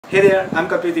Hey there, I'm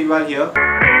Kalpit Veerwal here.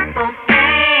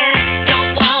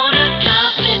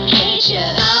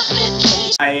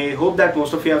 I hope that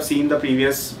most of you have seen the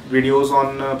previous videos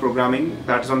on programming,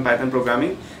 that is on Python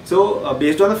programming. So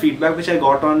based on the feedback which I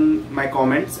got on my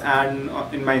comments and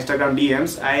in my Instagram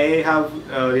DMs, I have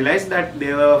realized that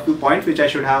there are a few points which I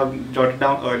should have jotted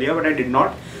down earlier, but I did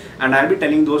not, and I'll be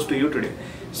telling those to you today.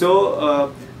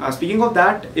 So speaking of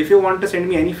that, if you want to send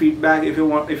me any feedback, if you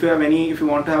want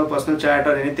to have a personal chat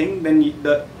or anything, then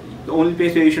the only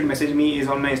place where you should message me is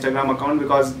on my Instagram account,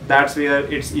 because that's where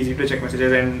it's easy to check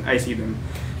messages and I see them.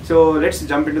 So let's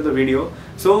jump into the video.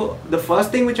 So the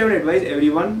first thing which I would advise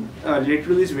everyone related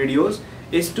to these videos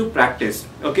is to practice.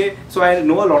 Okay, so I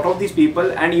know a lot of these people,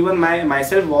 and even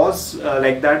myself was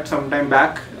like that sometime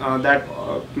back,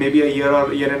 maybe a year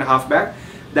or year and a half back,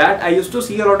 that I used to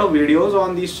see a lot of videos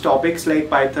on these topics like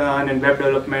Python and web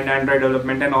development, Android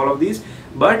development and all of these,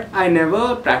 but I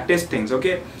never practiced things.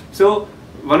 Okay, so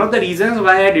one of the reasons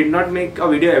why I did not make a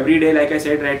video every day, like I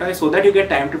said right now, is so that you get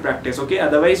time to practice. Okay,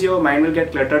 otherwise your mind will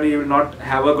get cluttered, you will not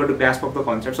have a good grasp of the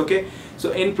concepts. Okay,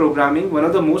 so in programming, one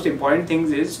of the most important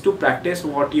things is to practice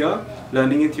what you're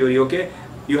learning in theory. Okay,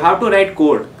 you have to write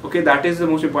code. Okay, that is the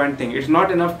most important thing. It's not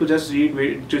enough to just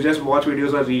watch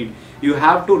videos or read. You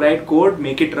have to write code,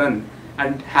 make it run,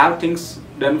 and have things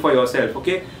done for yourself.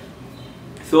 Okay,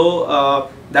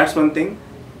 so that's one thing.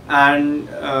 And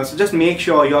so just make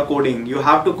sure you are coding. You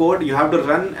have to code, you have to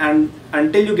run, and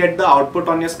until you get the output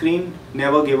on your screen,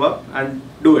 never give up and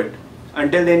do it.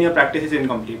 Until then your practice is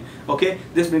incomplete. Okay,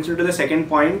 this brings me to the second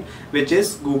point, which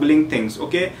is googling things.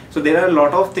 Okay, so there are a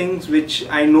lot of things which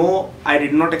I know I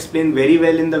did not explain very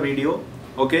well in the video.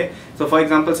 Okay, so for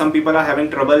example, some people are having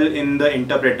trouble in the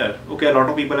interpreter. Okay, a lot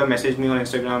of people have messaged me on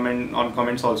Instagram and on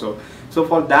comments also. So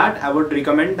for that, I would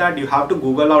recommend that you have to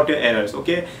Google out your errors.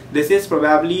 Okay, this is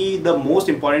probably the most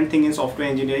important thing in software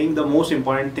engineering, the most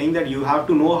important thing, that you have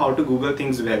to know how to Google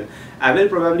things well. I will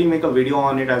probably make a video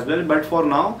on it as well, but for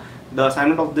now, the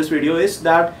assignment of this video is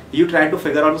that you try to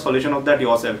figure out the solution of that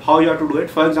yourself, how you have to do it.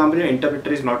 For example, your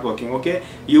interpreter is not working. Okay,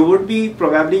 you would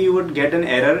get an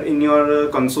error in your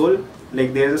console.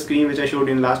 Like there's a screen which I showed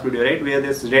in last video, right, where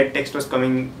this red text was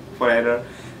coming for error.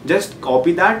 Just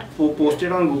copy that, post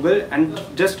it on Google, and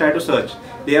just try to search.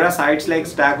 There are sites like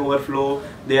Stack Overflow,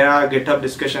 there are GitHub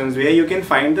discussions where you can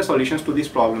find the solutions to these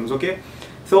problems. Okay,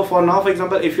 so for now, for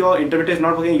example, if your interpreter is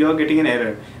not working, you are getting an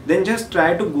error, then just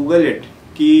try to Google it.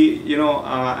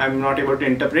 I'm not able to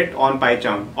interpret on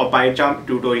PyCharm or PyCharm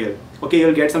tutorial. Okay,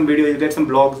 you'll get some video, you'll get some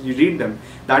blogs, you read them.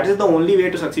 That is the only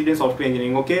way to succeed in software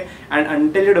engineering. Okay, and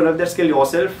until you develop that skill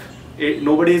yourself,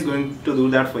 nobody is going to do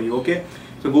that for you. Okay,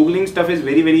 so googling stuff is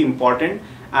very, very important,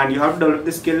 and you have to develop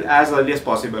this skill as early as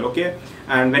possible. Okay,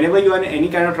 and whenever you are in any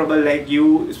kind of trouble, like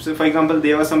so for example,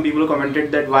 there were some people who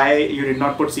commented that why you did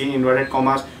not put C in inverted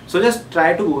commas. So just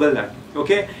try to Google that.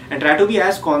 Okay, and try to be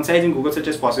as concise in Google search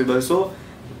as possible. So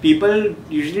people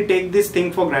usually take this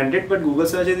thing for granted, but Google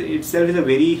search itself is a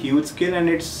very huge skill, and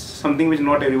it's something which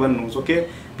not everyone knows. Okay,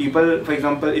 people, for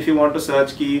example, if you want to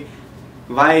search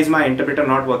why is my interpreter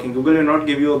not working, Google will not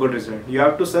give you a good result. You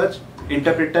have to search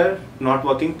interpreter not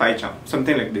working PyCharm,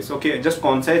 something like this. Okay, just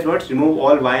concise words, remove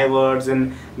all Y words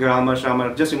and grammar,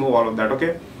 just remove all of that.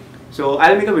 Okay, so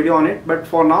I'll make a video on it, but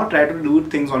for now try to do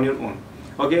things on your own.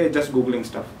 Okay, just googling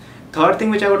stuff. Third thing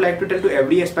which I would like to tell to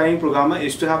every aspiring programmer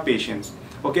is to have patience.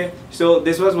 Okay, so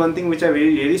this was one thing which I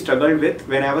really struggled with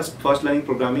when I was first learning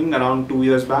programming around 2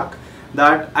 years back,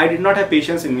 that I did not have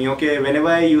patience in me. Okay, whenever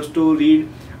I used to read,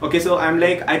 okay, so I'm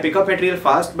like, I pick up material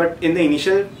fast, but in the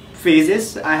initial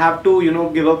phases I have to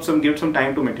give some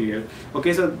time to material.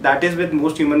 Okay, so that is with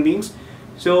most human beings.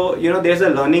 So there's a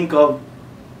learning curve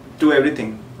to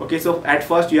everything. Okay, so at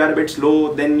first you are a bit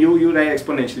slow, then you write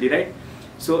exponentially, right?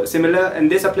 So similar, and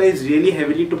this applies really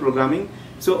heavily to programming.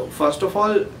 So first of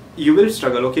all, you will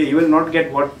struggle. Okay, you will not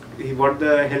get what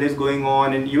the hell is going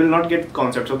on, and you will not get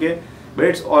concepts. Okay, but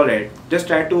it's all right. Just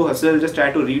try to hustle, just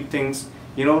try to read things,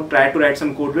 try to write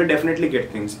some code. We'll definitely get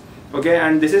things. Okay,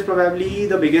 and this is probably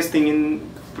the biggest thing in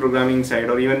programming side,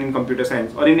 or even in computer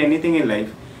science, or in anything in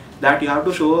life, that you have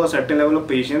to show a certain level of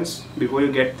patience before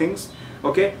you get things.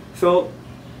 Okay, so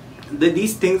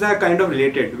these things are kind of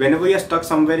related. Whenever you're stuck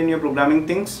somewhere in your programming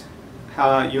things,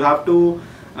 you have to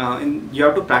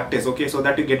practice. Okay, so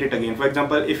that you get it again. For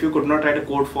example, if you could not write a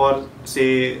code for,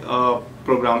 say, a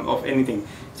program of anything,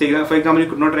 say for example you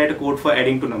could not write a code for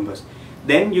adding two numbers,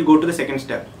 then you go to the second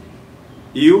step.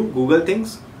 You Google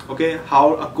things. Okay,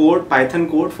 how Python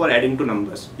code for adding two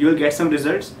numbers. You will get some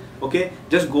results. Okay,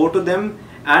 just go to them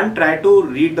and try to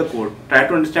read the code, try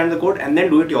to understand the code, and then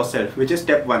do it yourself, which is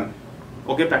step 1.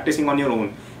 Okay, practicing on your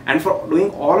own. And for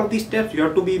doing all of these steps, you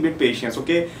have to be a bit patient.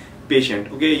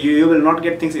 Okay, you will not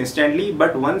get things instantly,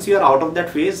 but once you are out of that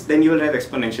phase, then you will rise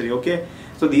exponentially. Okay,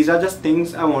 so these are just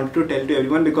things I wanted to tell to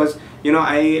everyone, because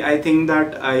I think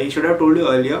that I should have told you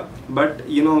earlier, but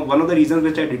one of the reasons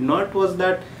which I did not was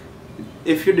that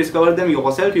if you discover them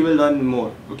yourself, you will learn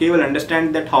more. Okay, you will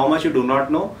understand that how much you do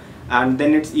not know, and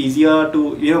then it's easier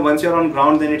to, once you're on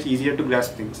ground, then it's easier to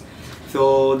grasp things.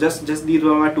 So just these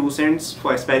were my 2 cents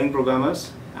for aspiring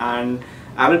programmers, and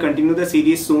I will continue the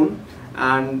series soon.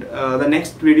 And the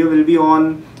next video will be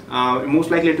on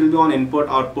most likely it will be on input,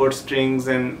 output, strings,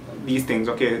 and these things.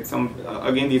 Okay,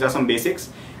 again, these are some basics.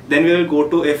 Then we will go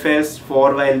to if, else,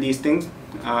 for, while, these things,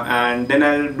 and then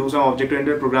I'll do some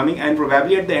object-oriented programming, and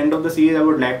probably at the end of the series I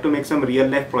would like to make some real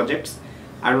life projects.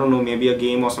 I don't know, maybe a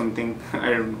game or something. I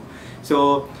don't know.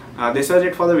 So this was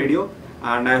it for the video,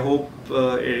 and I hope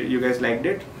you guys liked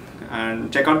it.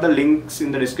 And check out the links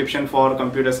in the description for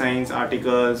computer science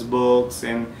articles, books,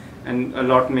 and a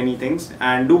lot many things.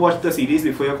 And do watch the series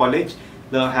before your college.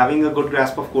 Having a good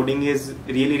grasp of coding is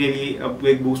really a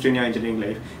big boost in your engineering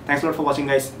life. Thanks a lot for watching,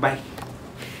 guys. Bye.